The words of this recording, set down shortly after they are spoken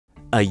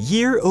A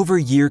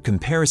year-over-year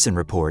comparison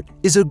report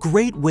is a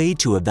great way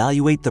to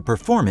evaluate the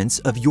performance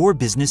of your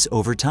business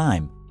over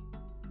time.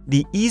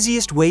 The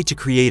easiest way to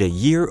create a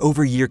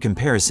year-over-year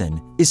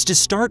comparison is to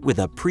start with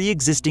a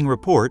pre-existing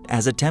report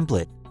as a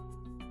template.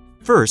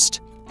 First,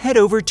 head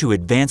over to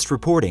Advanced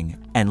Reporting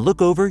and look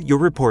over your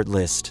report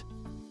list.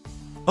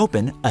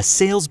 Open a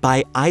Sales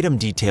by Item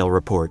Detail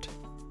report.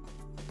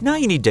 Now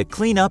you need to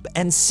clean up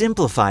and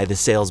simplify the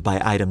Sales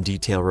by Item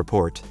Detail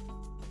report.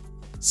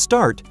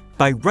 Start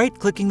by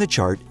right-clicking the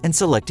chart and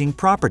selecting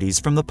Properties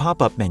from the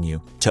pop-up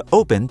menu to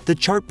open the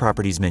Chart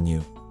Properties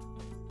menu.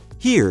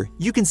 Here,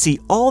 you can see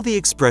all the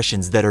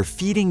expressions that are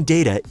feeding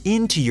data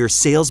into your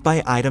Sales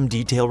by Item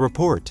Detail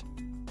report.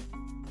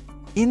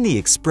 In the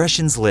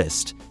Expressions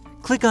list,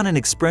 click on an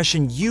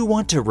expression you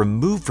want to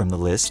remove from the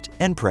list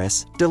and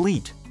press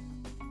Delete.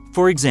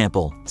 For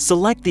example,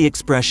 select the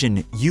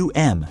expression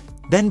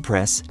then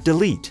press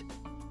Delete.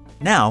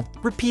 Now,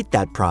 repeat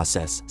that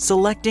process,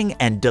 selecting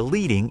and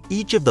deleting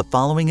each of the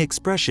following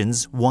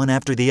expressions one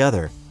after the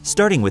other,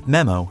 starting with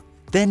Memo,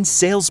 then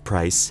Sales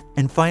Price,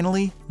 and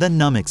finally the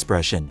num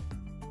expression.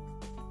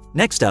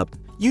 Next up,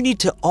 you need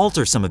to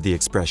alter some of the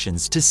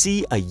expressions to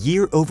see a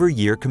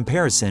year-over-year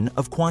comparison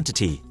of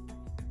quantity.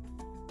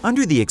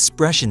 Under the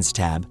Expressions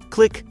tab,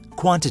 click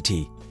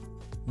Quantity.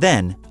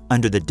 Then,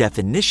 under the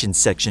Definitions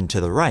section to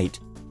the right,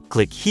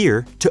 click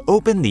here to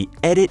open the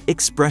Edit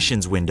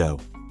Expressions window.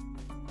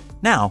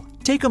 Now,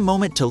 take a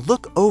moment to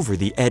look over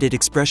the Edit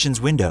Expressions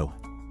window.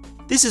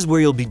 This is where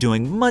you'll be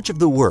doing much of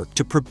the work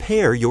to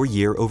prepare your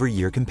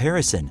year-over-year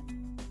comparison.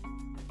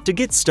 To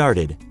get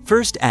started,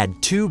 first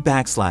add 2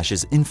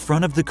 backslashes in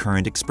front of the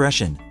current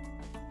expression.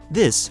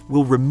 This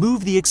will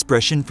remove the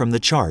expression from the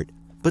chart,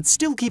 but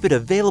still keep it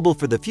available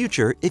for the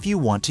future if you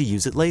want to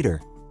use it later.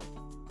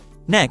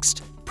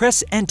 Next,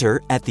 press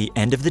Enter at the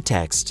end of the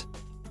text.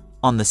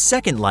 On the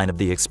second line of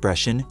the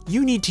expression,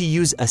 you need to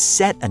use a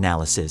set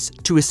analysis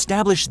to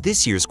establish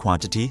this year's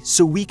quantity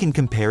so we can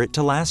compare it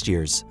to last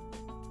year's.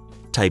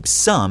 Type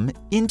sum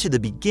into the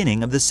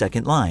beginning of the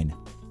second line.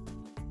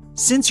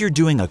 Since you're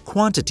doing a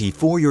quantity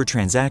for your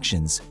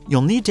transactions,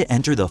 you'll need to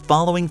enter the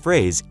following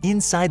phrase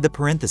inside the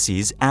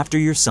parentheses after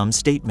your sum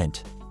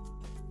statement.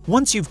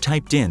 Once you've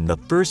typed in the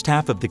first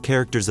half of the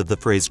characters of the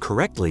phrase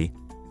correctly,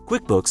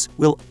 QuickBooks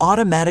will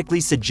automatically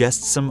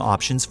suggest some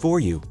options for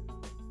you.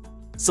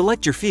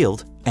 Select your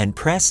field and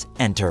press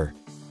Enter.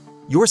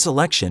 Your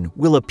selection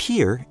will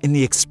appear in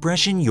the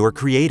expression you're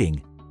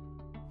creating.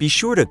 Be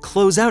sure to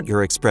close out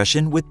your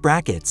expression with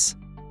brackets.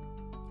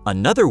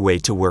 Another way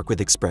to work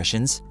with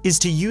expressions is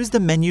to use the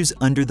menus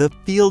under the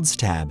Fields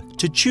tab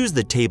to choose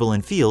the table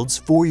and fields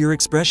for your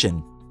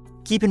expression.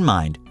 Keep in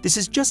mind, this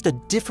is just a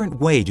different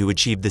way to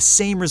achieve the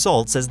same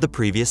results as the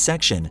previous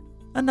section.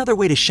 Another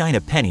way to shine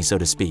a penny, so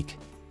to speak.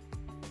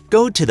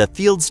 Go to the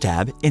Fields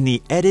tab in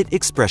the Edit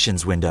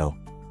Expressions window.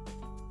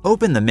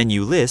 Open the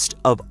menu list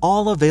of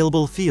all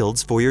available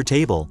fields for your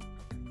table.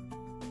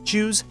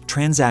 Choose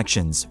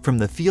Transactions from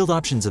the field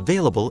options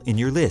available in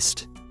your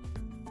list.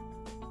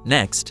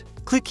 Next,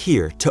 click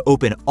here to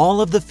open all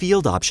of the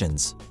field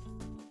options.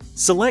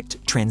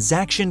 Select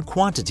Transaction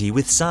Quantity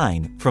with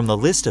Sign from the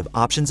list of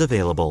options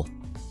available.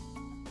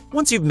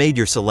 Once you've made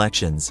your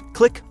selections,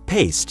 click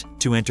Paste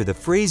to enter the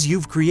phrase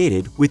you've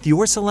created with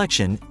your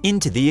selection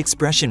into the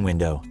expression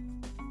window.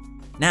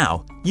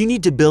 Now, you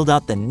need to build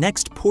out the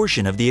next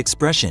portion of the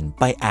expression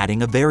by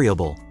adding a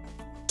variable.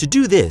 To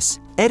do this,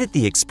 edit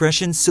the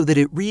expression so that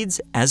it reads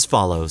as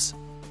follows.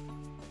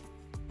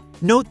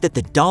 Note that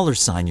the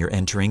 $ you're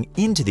entering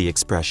into the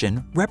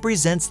expression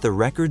represents the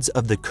records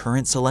of the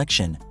current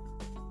selection.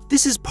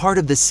 This is part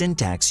of the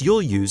syntax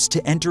you'll use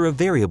to enter a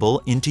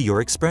variable into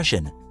your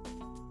expression.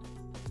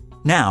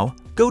 Now,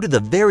 go to the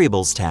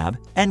Variables tab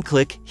and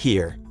click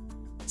here.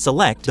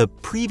 Select the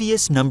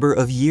Previous Number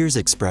of Years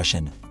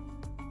expression.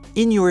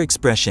 In your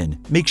expression,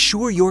 make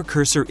sure your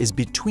cursor is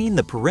between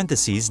the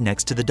parentheses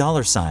next to the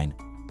 $.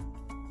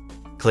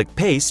 Click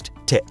Paste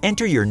to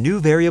enter your new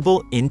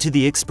variable into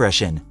the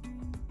expression.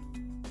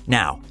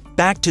 Now,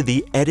 back to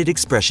the Edit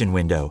Expression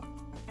window.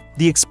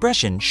 The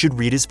expression should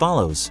read as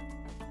follows.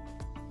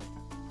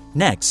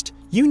 Next,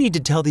 you need to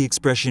tell the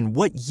expression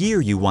what year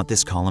you want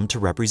this column to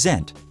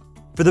represent.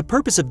 For the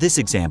purpose of this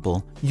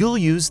example, you'll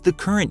use the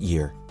current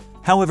year.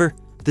 However,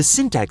 the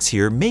syntax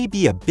here may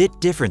be a bit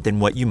different than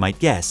what you might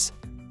guess.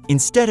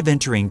 Instead of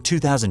entering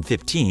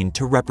 2015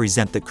 to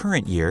represent the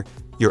current year,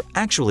 you're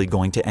actually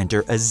going to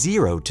enter a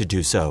 0 to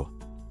do so.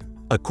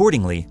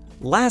 Accordingly,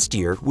 last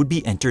year would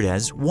be entered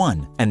as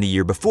 1, and the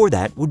year before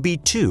that would be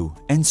 2,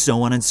 and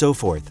so on and so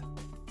forth.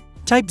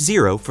 Type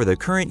 0 for the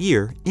current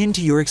year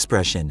into your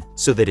expression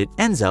so that it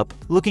ends up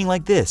looking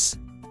like this.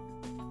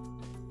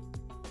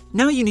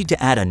 Now you need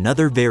to add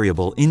another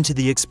variable into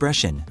the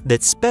expression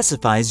that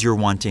specifies you're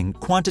wanting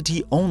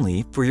quantity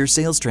only for your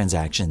sales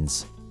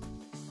transactions.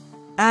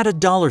 Add a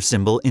 $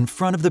 symbol in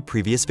front of the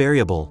previous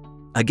variable.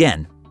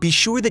 Again, be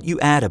sure that you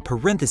add a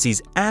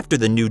parentheses after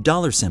the new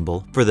 $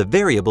 symbol for the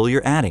variable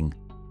you're adding.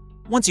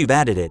 Once you've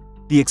added it,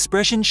 the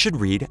expression should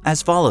read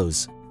as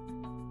follows.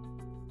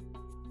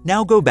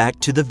 Now go back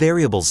to the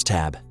Variables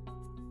tab.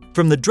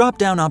 From the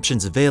drop-down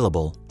options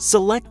available,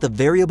 select the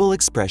variable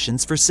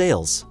expressions for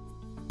sales.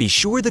 Be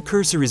sure the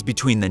cursor is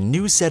between the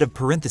new set of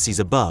parentheses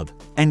above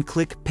and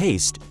click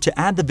Paste to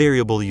add the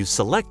variable you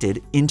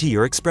selected into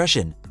your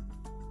expression.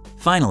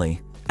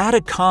 Finally, add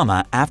a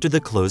comma after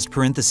the closed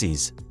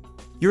parentheses.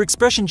 Your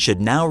expression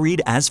should now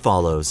read as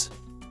follows.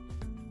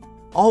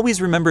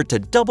 Always remember to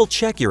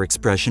double-check your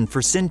expression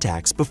for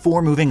syntax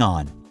before moving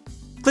on.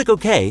 Click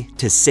OK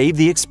to save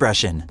the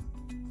expression.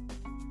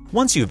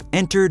 Once you've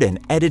entered and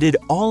edited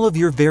all of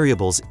your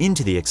variables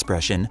into the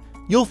expression,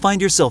 you'll find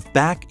yourself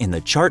back in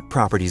the Chart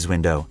Properties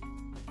window.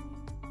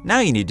 Now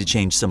you need to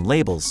change some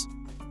labels.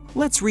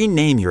 Let's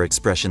rename your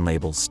expression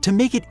labels to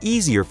make it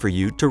easier for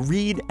you to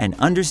read and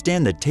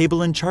understand the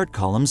table and chart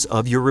columns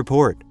of your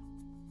report.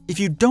 If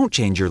you don't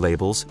change your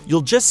labels,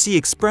 you'll just see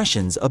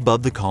expressions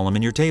above the column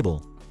in your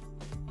table.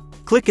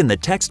 Click in the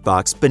text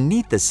box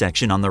beneath the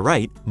section on the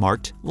right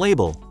marked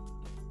Label.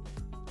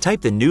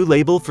 Type the new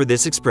label for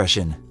this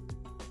expression.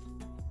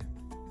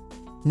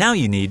 Now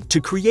you need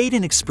to create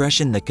an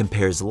expression that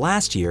compares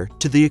last year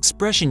to the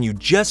expression you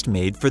just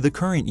made for the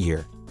current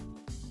year.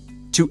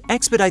 To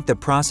expedite the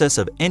process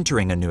of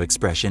entering a new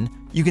expression,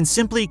 you can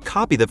simply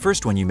copy the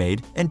first one you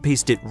made and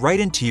paste it right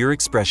into your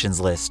expressions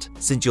list,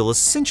 since you'll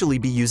essentially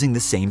be using the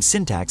same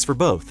syntax for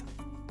both.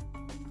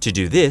 To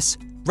do this,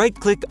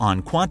 right-click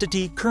on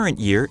Quantity Current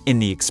Year in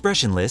the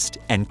expression list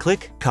and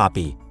click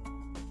Copy.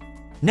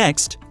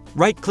 Next,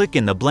 right-click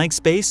in the blank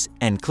space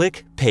and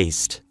click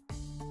Paste.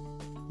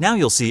 Now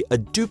you'll see a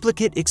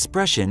duplicate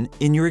expression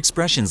in your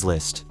expressions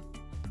list.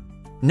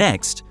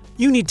 Next,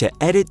 you need to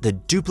edit the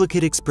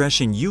duplicate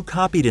expression you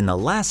copied in the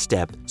last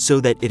step so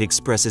that it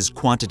expresses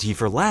quantity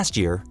for last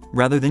year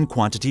rather than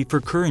quantity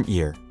for current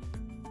year.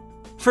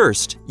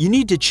 First, you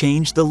need to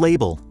change the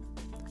label.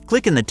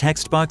 Click in the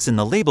text box in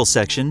the Label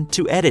section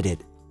to edit it.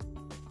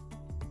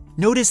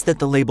 Notice that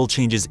the label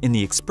changes in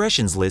the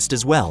expressions list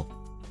as well.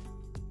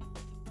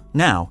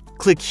 Now,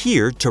 click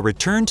here to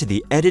return to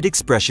the Edit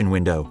Expression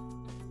window.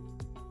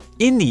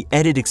 In the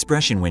Edit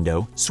Expression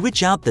window,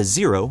 switch out the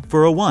 0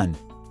 for a 1.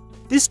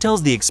 This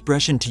tells the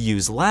expression to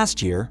use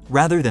last year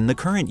rather than the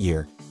current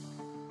year.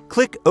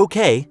 Click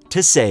OK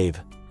to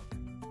save.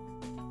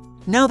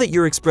 Now that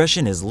your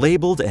expression is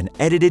labeled and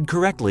edited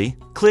correctly,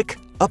 click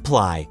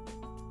Apply.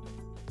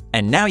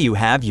 And now you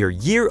have your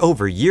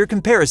year-over-year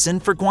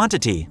comparison for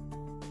quantity.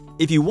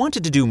 If you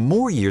wanted to do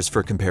more years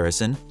for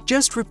comparison,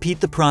 just repeat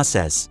the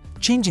process,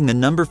 changing the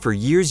number for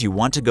years you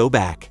want to go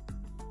back.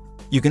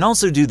 You can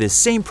also do this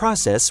same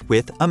process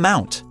with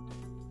amount.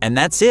 And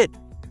that's it!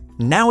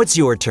 Now it's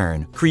your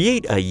turn.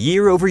 Create a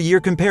year-over-year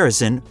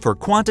comparison for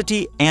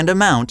quantity and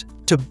amount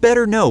to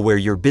better know where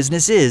your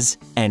business is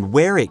and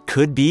where it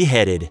could be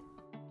headed.